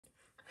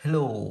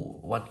Hello,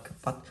 welcome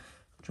back.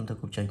 Chúng ta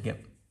cùng trải nghiệm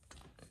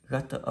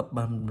Garten of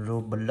Banban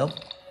Roblox.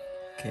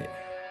 Ok.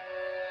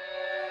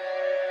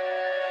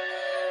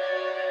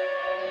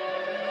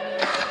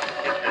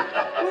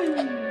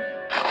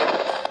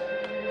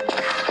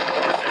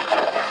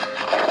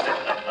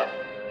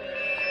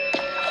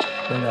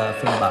 Đây là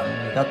phiên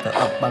bản Garten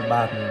of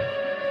Banban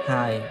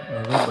 2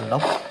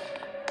 Roblox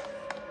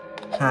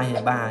 2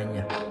 hay 3 nhỉ?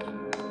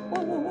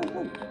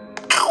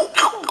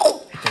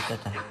 Chà.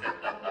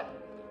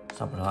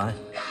 Xong rồi.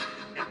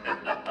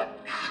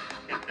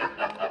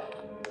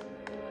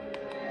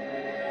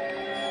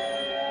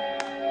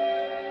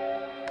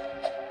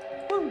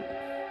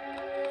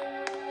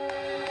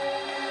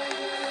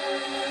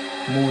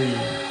 Mùi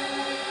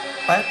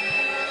phát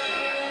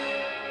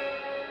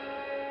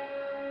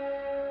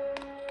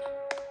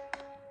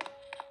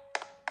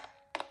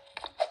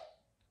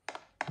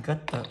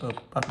Garten of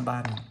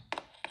Banban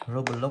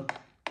Roblox.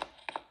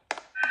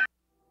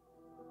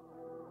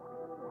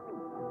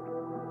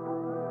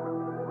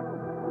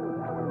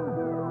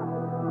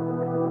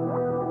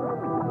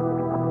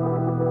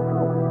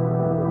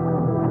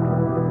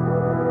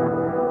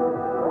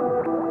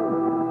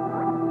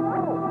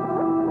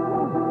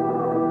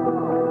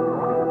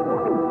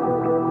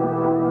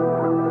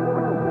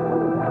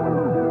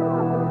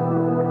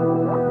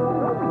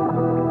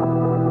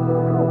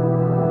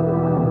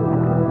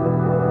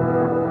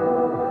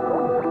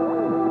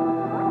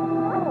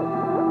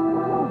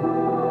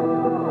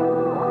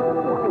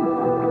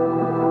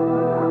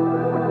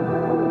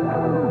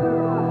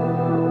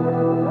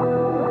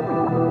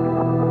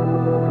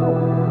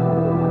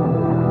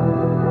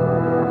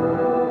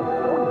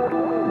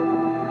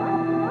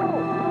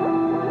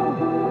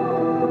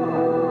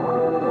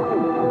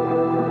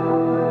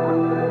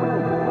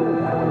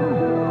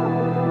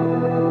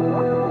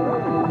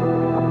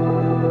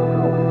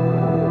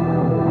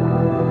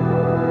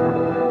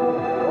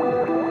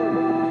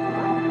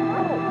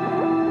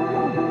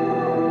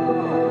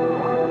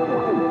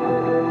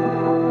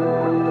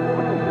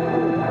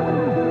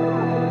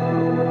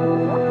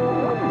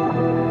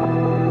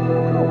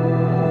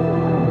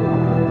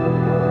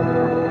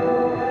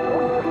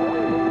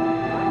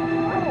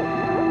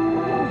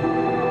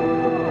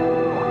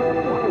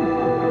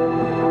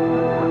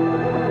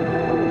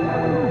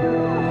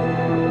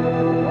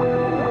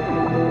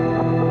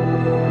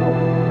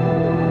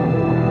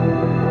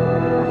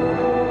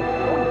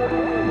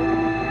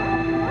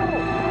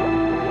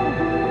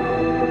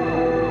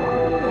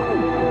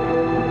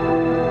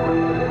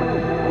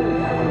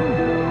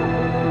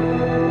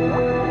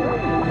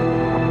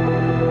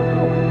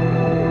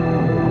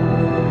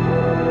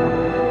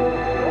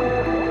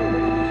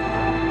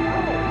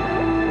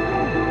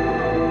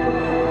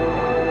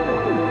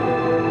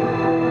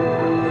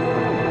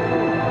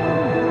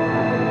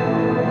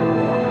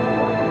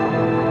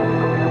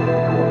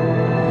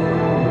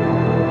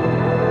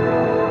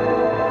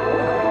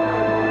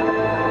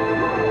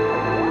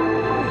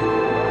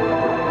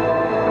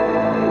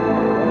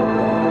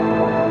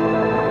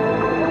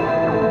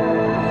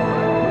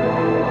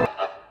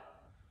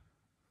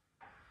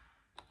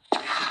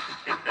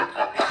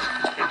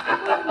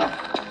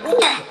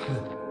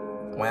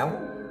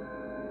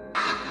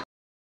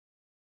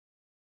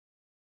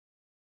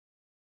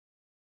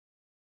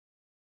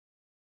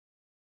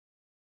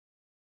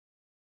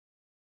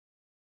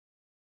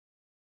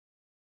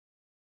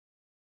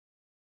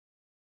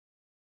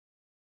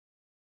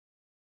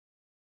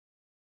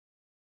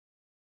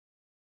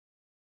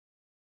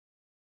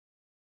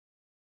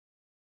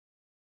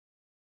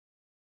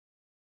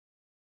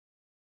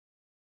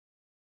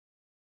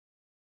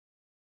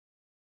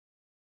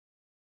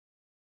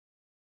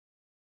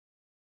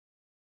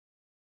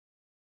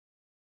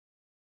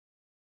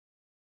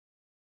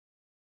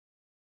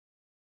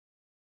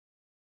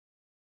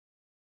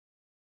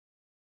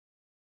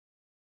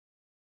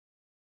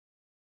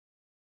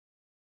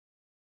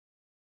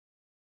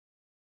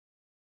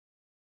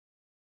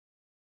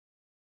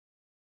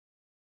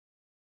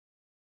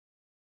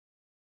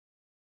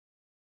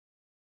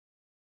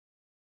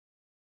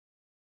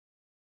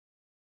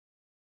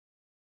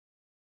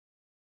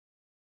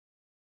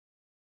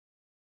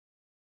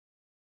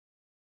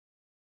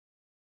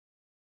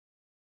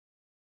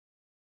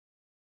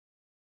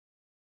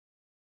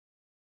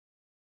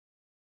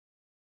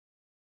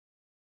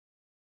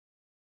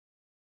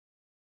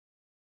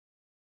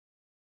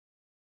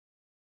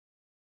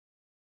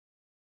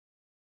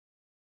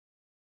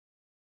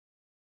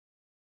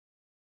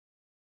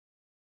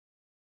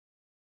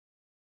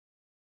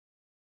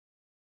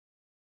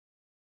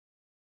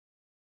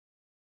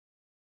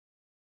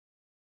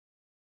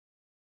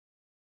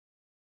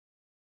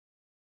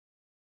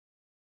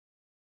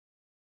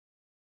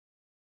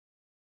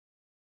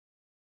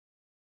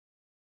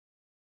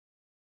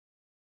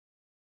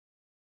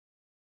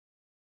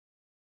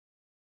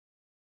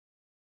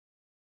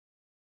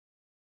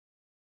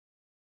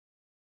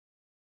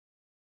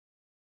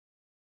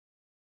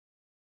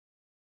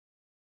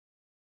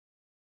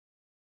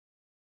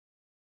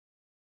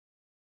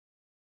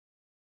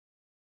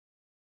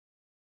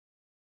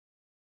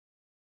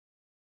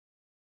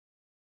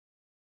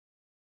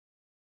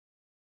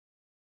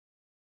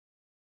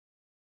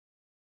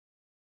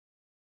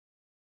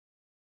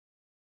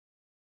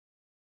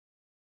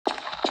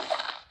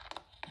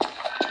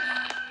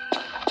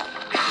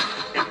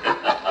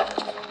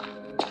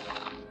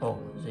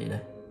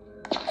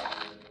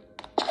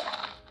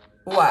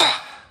 Wow.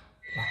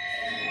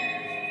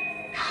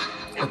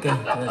 Ok,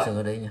 chúng ta dừng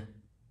ở đây nhỉ.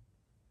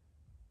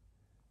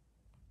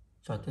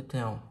 Trò tiếp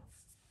theo.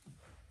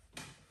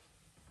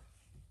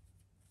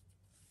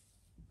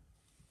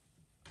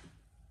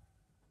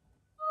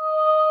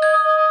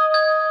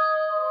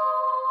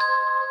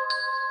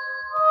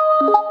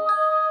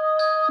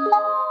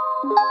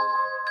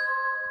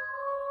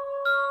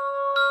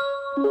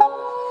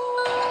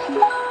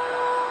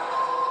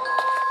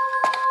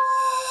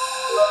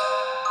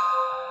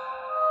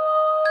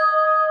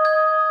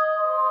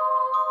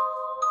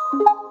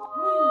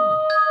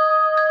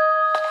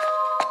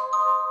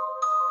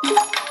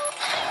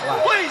 Wow.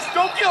 Please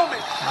don't kill me.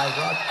 My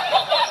God.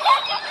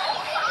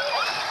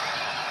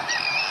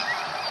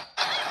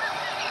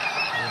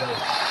 Ở đây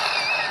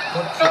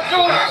cốt truyện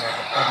của các tờ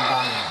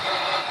Banban.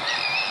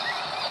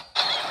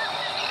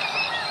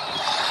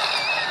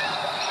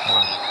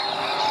 Wow.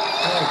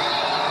 Oh.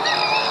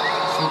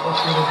 Super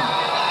feeling.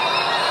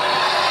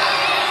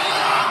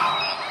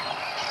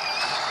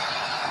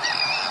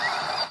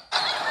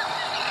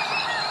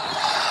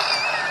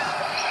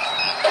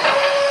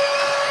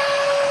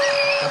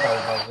 Bắt đầu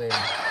vào game.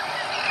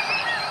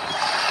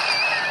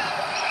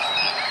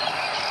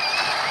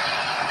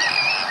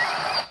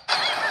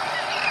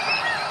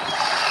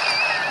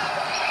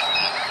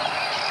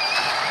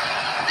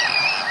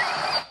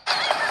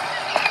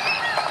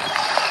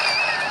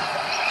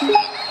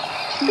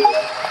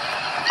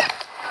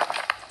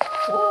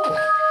 Oh.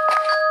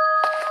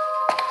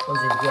 Con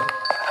gì kia?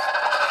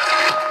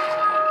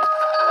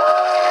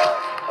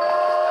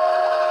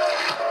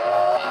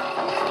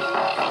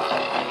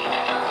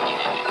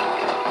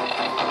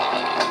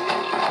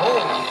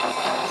 Oh,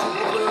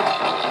 super good.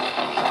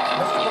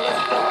 Let's go,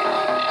 let's go.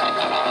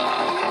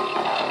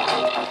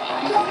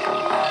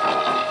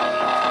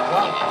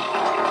 Wow.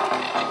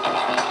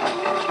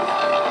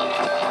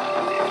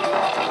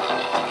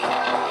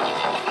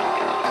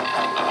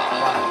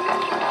 Wow.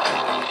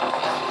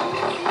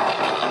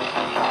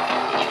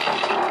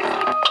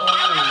 Oh,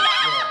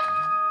 yeah.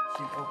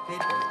 Ship of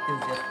Fate bị tiêu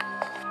diệt.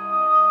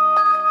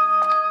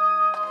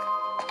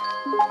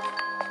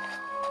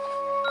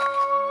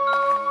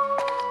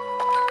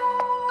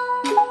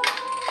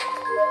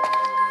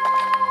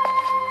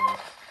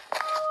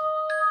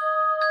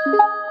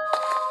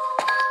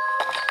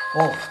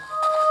 Oh.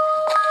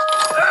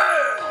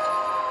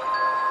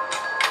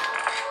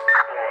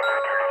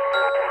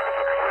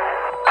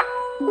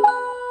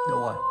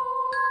 Đúng rồi.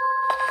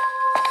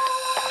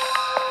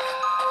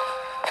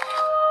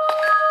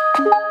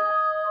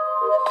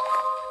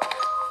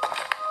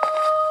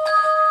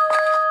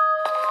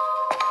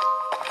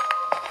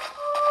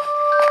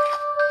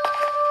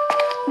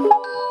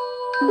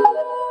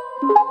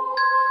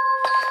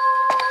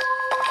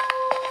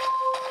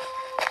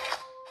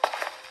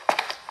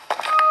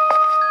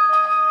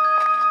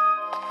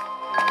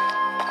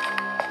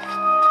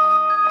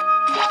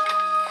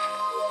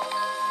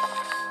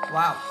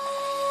 Wow.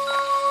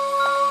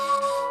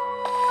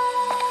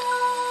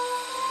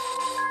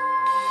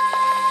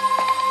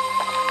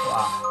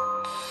 Wow.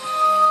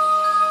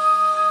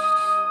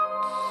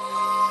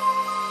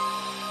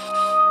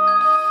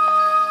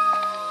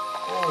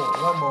 Oh,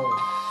 Rumble.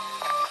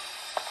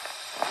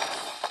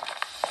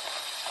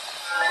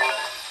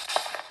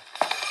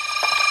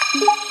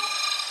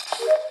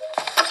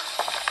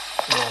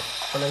 Yeah,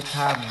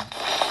 playtime.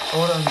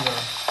 Orange.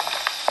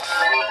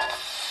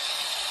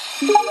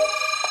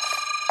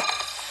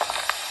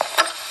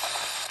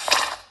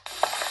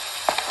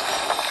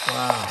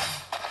 Wow.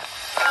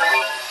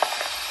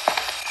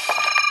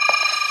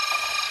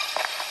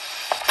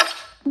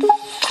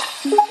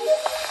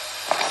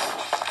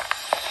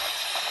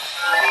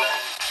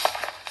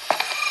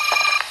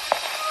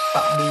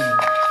 Tạo đìn.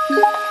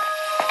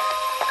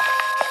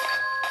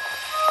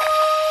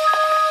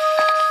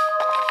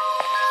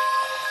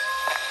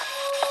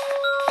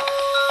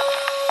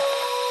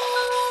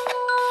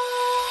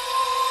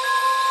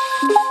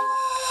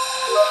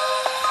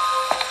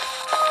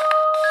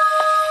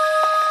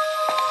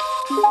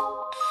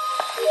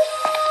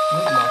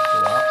 Nước mở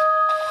cửa.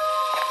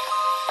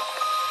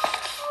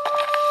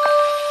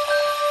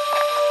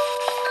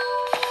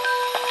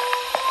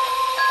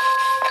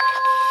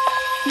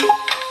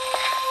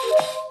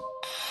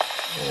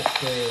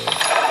 Ok.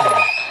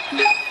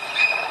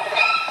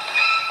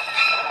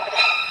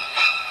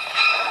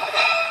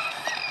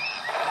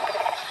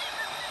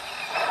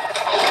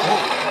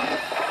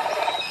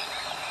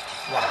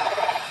 Wow.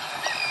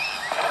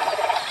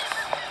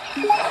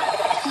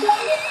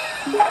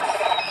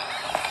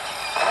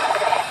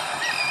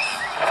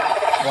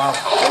 Wow.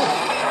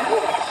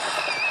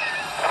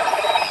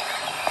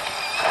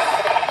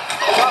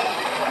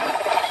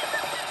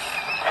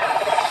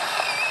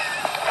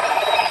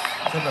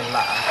 Rất là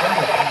lạ, có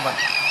một con vật.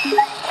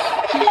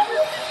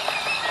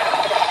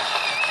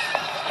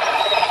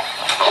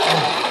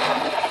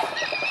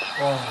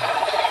 Oh,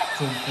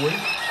 trùng cuối.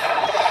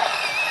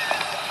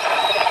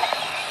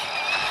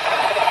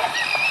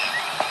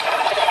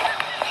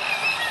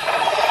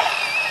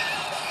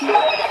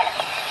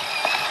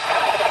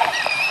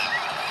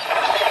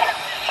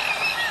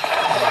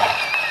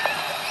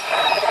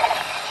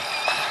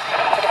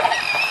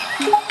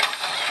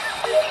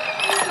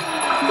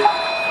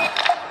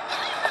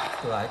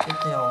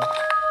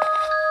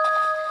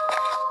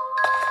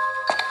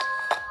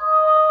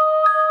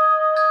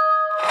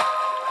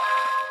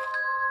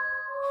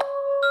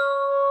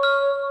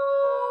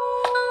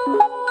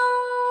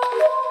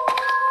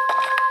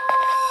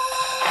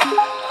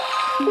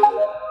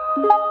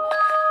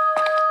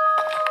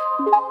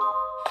 Chế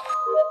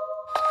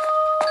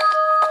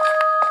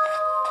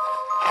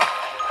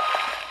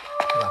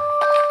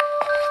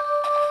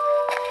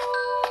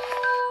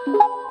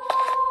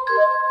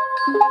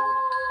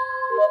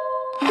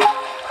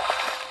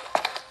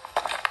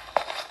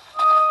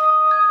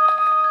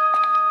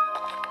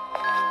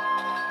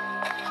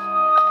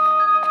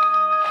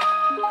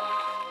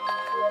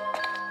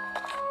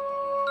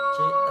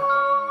tạo.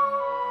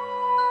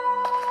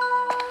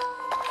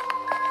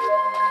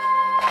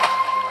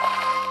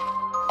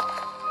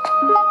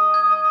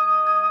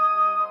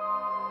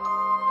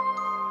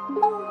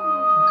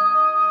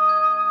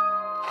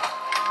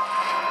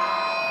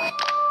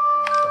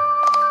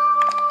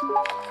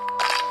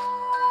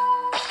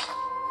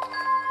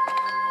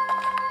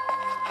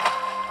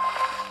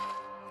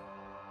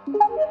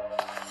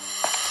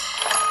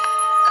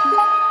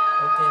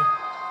 Ok,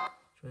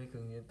 chúng ta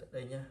dừng như tại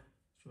đây nhé.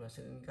 Chúng ta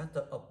sẽ đến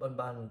Garten of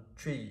Banban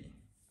 3,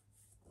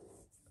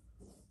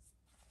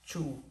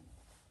 2,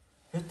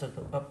 Garten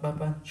of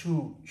Banban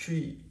 2, 3.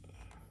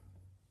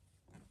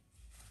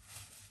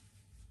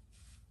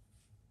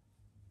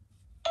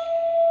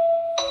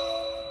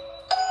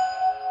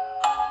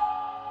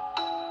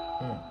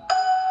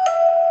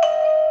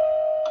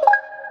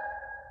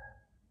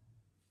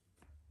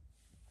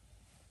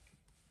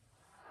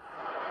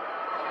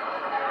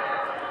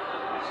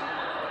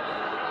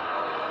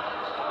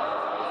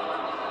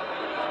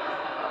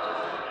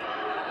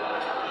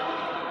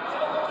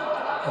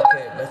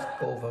 Okay, let's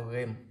go vào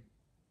game.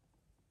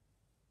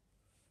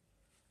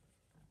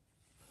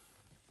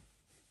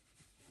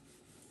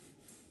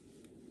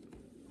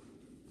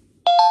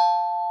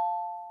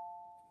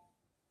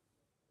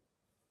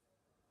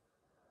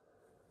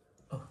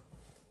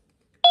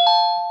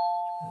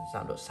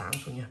 Giảm độ sáng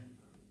xuống nha.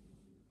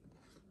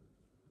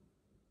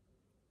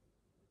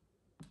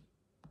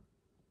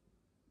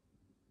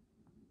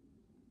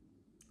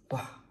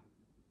 Wow,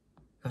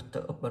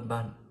 Garten of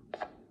Banban,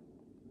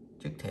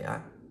 chiếc thẻ ạ.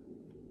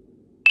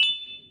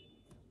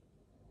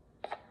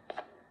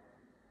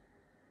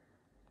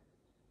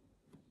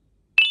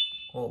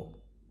 Oh.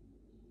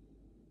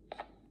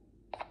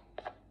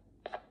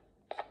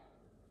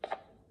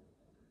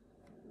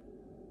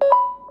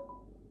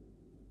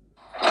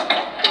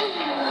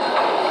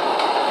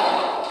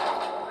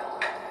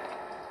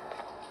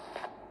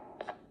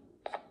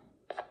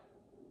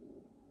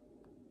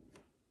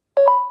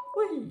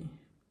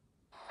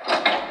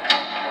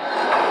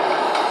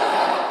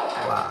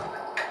 Wow,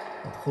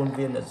 một khuôn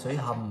viên ở dưới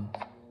hầm,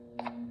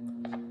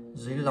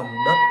 dưới lòng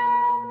đất.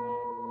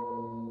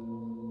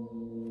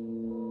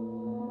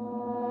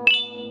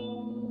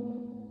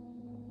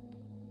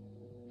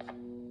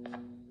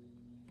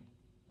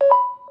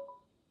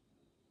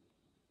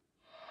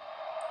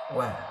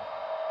 Wow.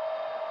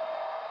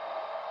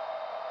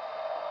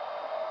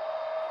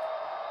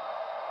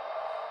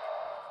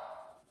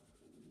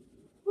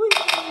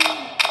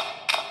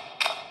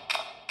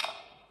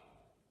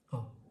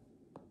 Oh,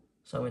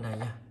 sang bên này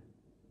nha.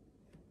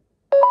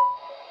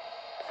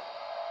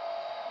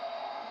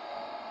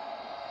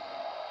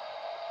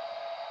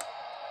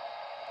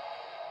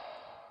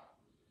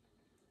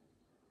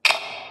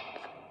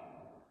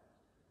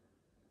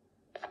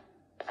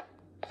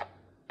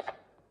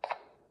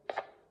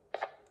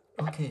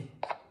 Ok.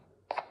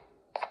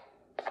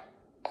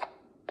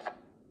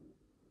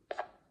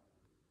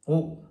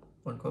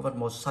 Còn có vật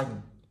màu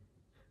xanh.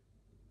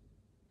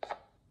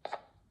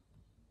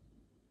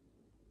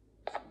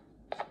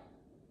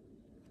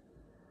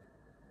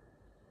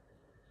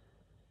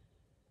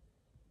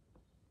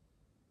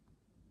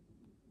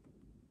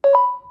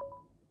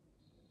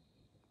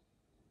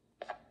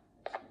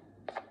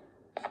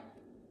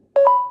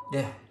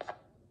 Yeah.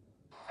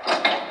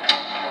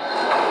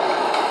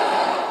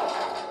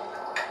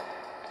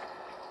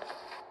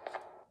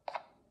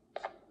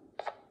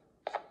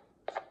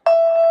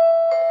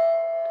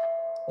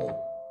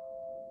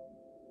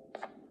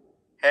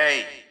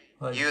 Hey,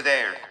 Hi. you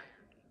there.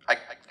 I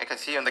can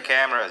see you on the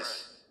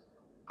cameras.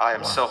 I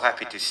am Wow. so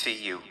happy to see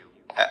you.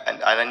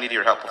 And I need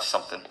your help with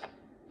something.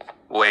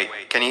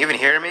 Wait, can you even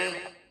hear me?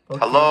 Okay.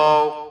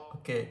 Hello?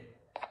 Okay.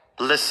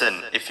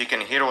 Listen, if you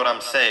can hear what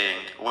I'm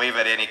saying, wave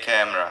at any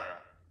camera.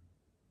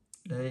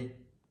 Đây.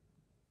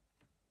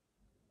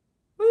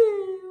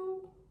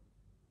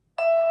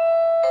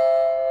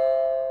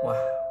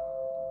 Wow.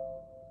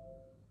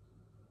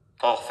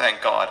 Oh,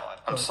 thank God.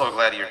 I'm so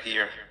glad you're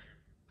here.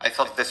 I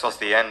thought this was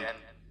the end.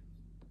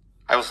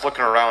 I was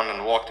looking around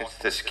and walked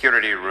into the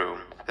security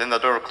room. Then the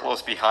door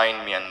closed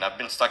behind me and I've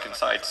been stuck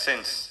inside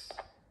since.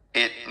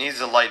 It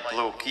needs a light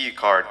blue key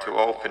card to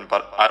open,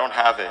 but I don't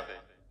have it.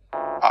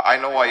 I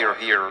know why you're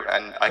here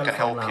and I can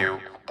help you,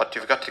 but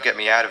you've got to get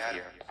me out of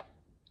here.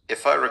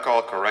 If I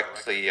recall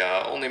correctly,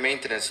 only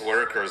maintenance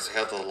workers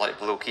held the light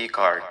blue key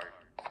card.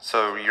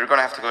 So you're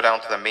gonna have to go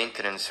down to the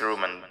maintenance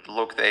room and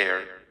look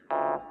there.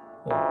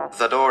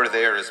 The door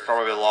there is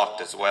probably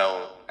locked as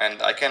well,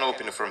 and I can't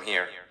open it from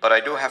here, but I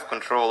do have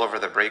control over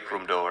the break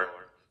room door.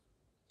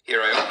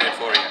 Here, I open it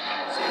for you.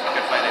 See if you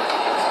can find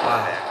anything useful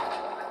in there.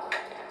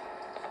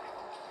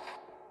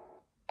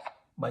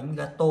 Bánh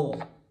gato.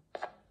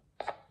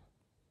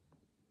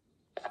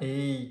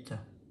 Ê chà.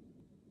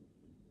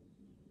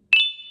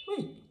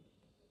 Ui.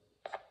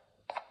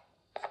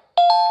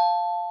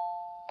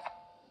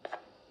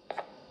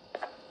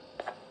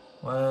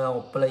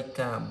 Wow,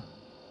 playcam.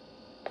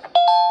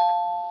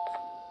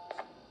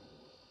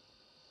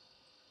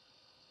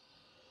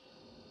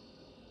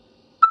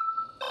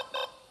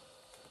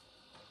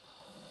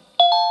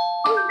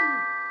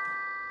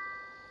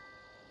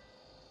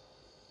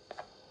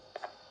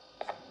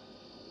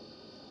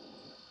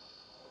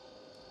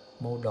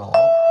 Màu đỏ.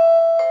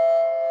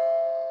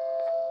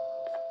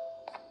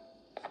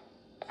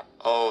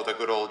 Oh, the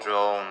good old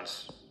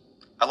drones.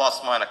 I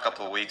lost mine a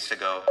couple of weeks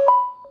ago.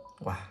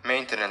 Wow.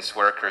 Maintenance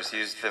workers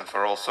used them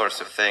for all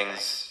sorts of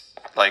things,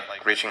 like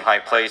reaching high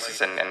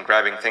places and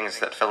grabbing things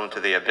that fell into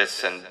the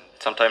abyss, and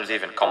sometimes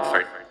even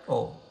comfort.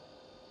 Oh.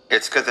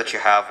 It's good that you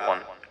have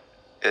one.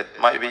 It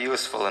might be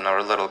useful in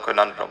our little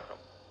conundrum.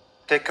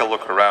 Take a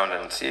look around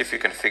and see if you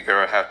can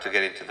figure out how to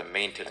get into the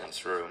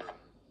maintenance room.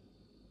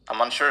 I'm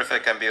unsure if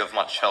it can be of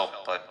much help,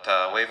 but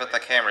wave at the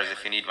cameras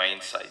if you need my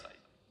insight.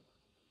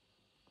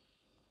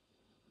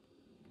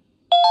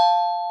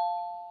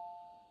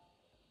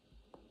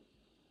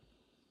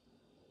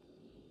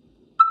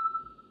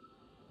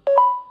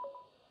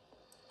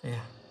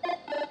 Yeah.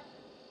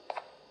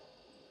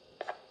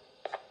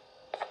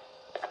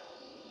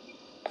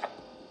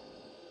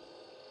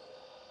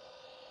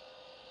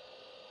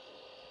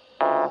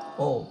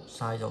 Oh,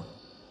 sai rồi.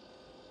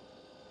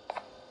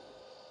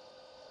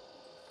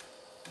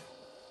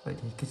 Vậy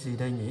thì cái gì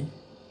đây nhỉ?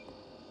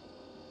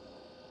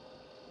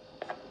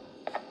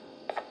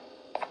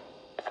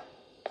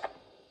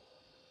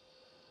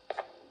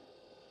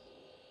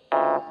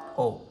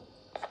 Oh.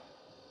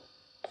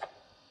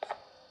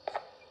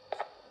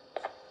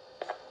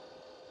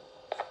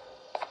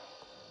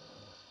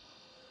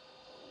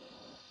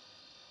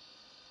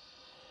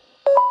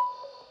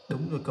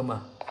 Đúng rồi cơ mà.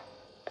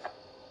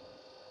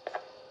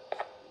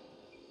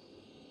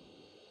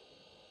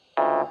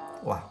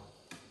 Wow.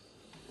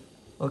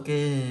 Ok.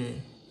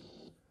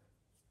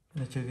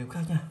 Là chơi game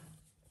khác nha.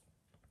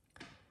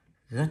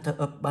 Garten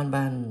of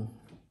Banban.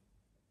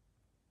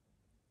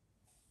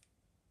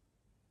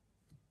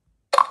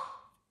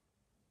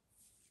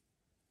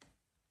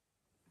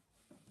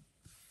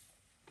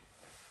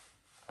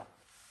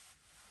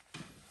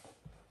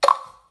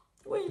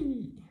 Ui.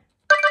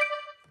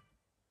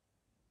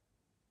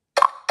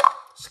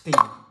 Skin.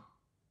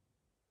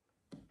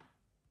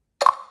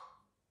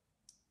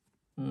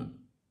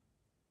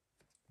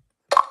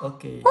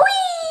 Ok.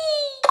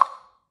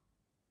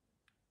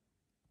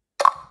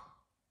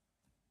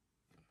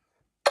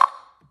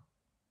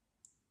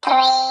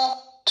 Three,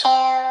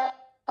 two,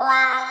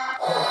 one.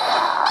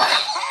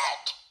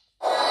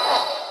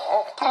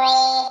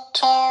 Three,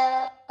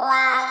 two,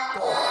 one.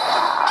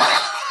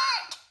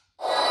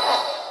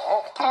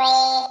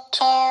 Three,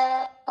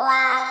 two,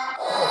 one.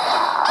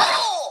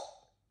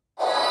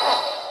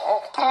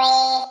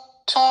 Three,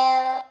 two,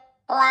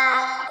 one.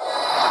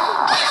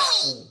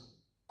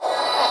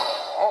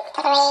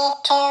 Three,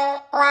 two,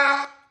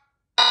 one.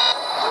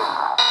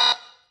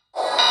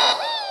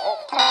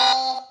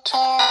 Three,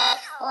 two,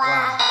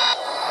 one.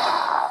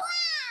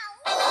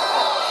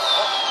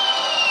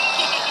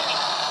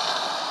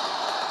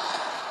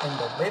 Anh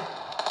đầu bếp.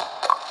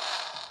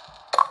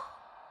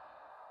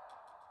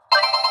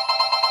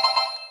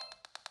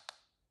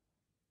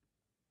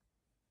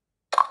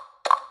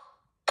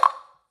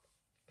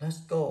 Let's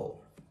go.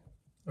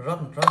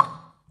 Run, run.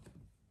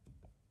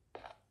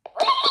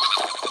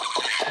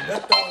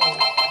 Let's go.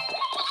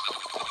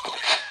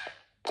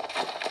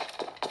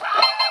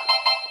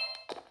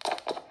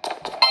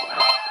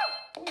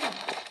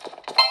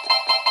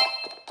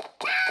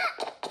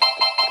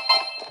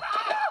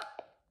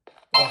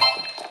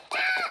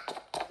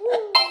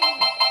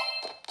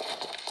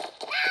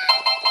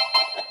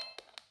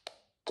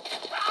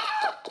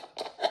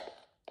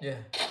 Yeah.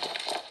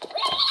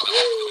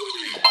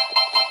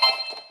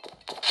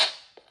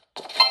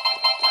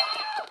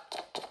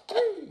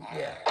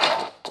 Yeah.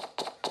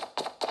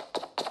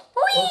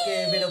 Ok,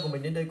 video của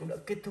mình đến đây cũng đã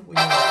kết thúc.